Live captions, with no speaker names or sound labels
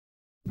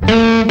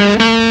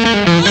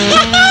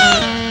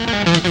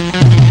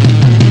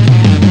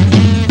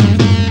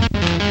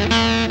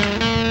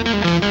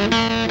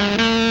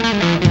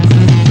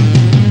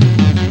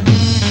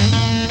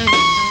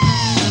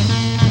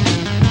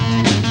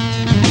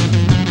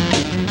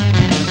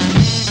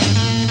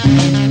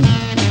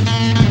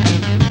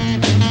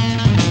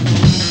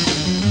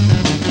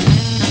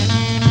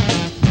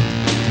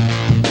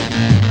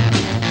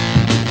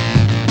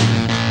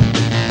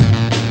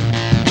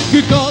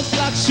Because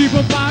like sheep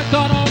back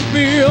on a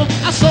field,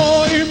 I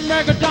saw him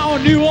make it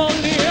down New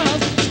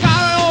Orleans.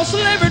 Sky also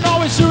living,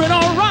 always doing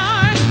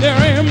alright. There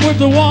him with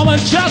the woman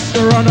just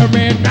to run her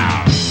man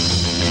down.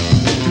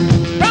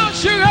 Brown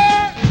sugar,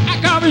 I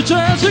got me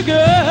chance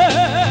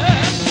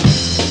again.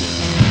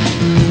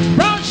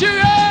 Brown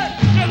sugar,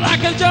 just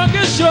like a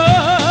junkie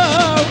show.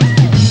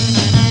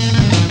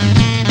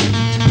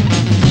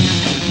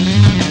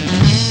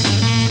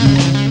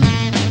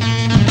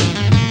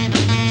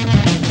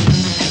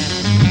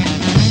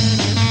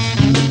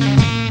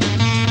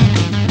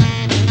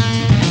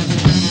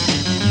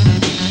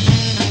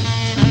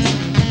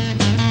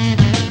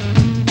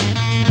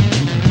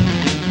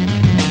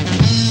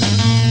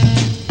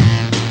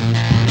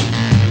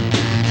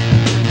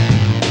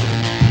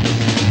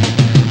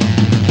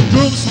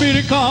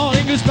 Speedy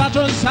calling his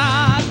patron's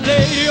hat.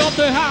 Lady of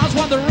the house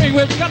wondering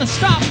when we're gonna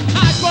stop.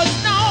 I was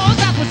knows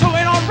that was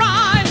doing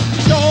alright.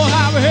 So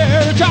have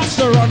here just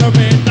to run a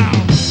bit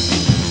down.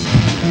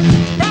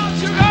 Brown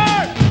sugar,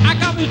 I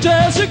got me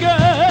JezZ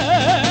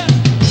again.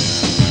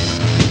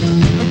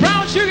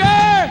 Brown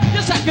sugar,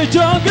 just like a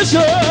junkie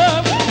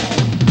show.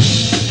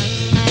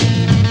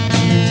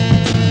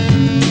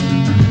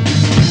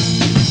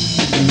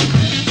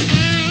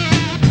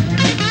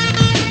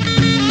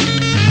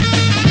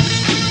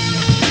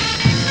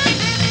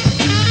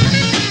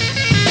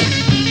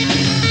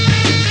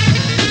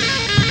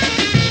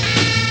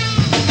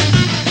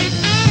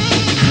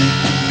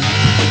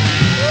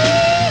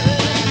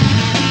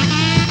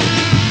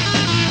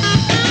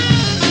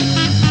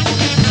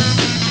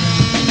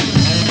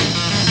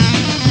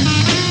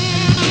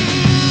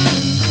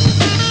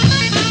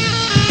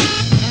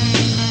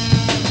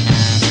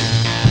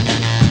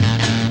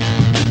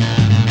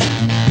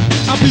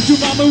 Your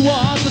mama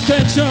was the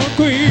attention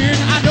queen.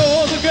 I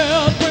know the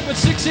girl quick with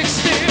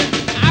 616.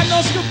 I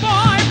know school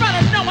boy, but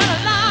I know what I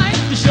like.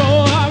 You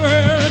sure have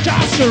her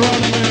just to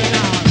run away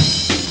now.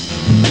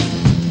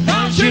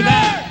 Brown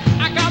sugar,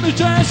 I got me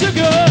JezZ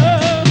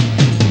girl.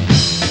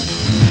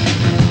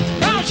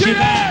 Brown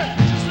sugar,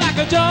 just like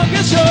a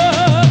junkie show.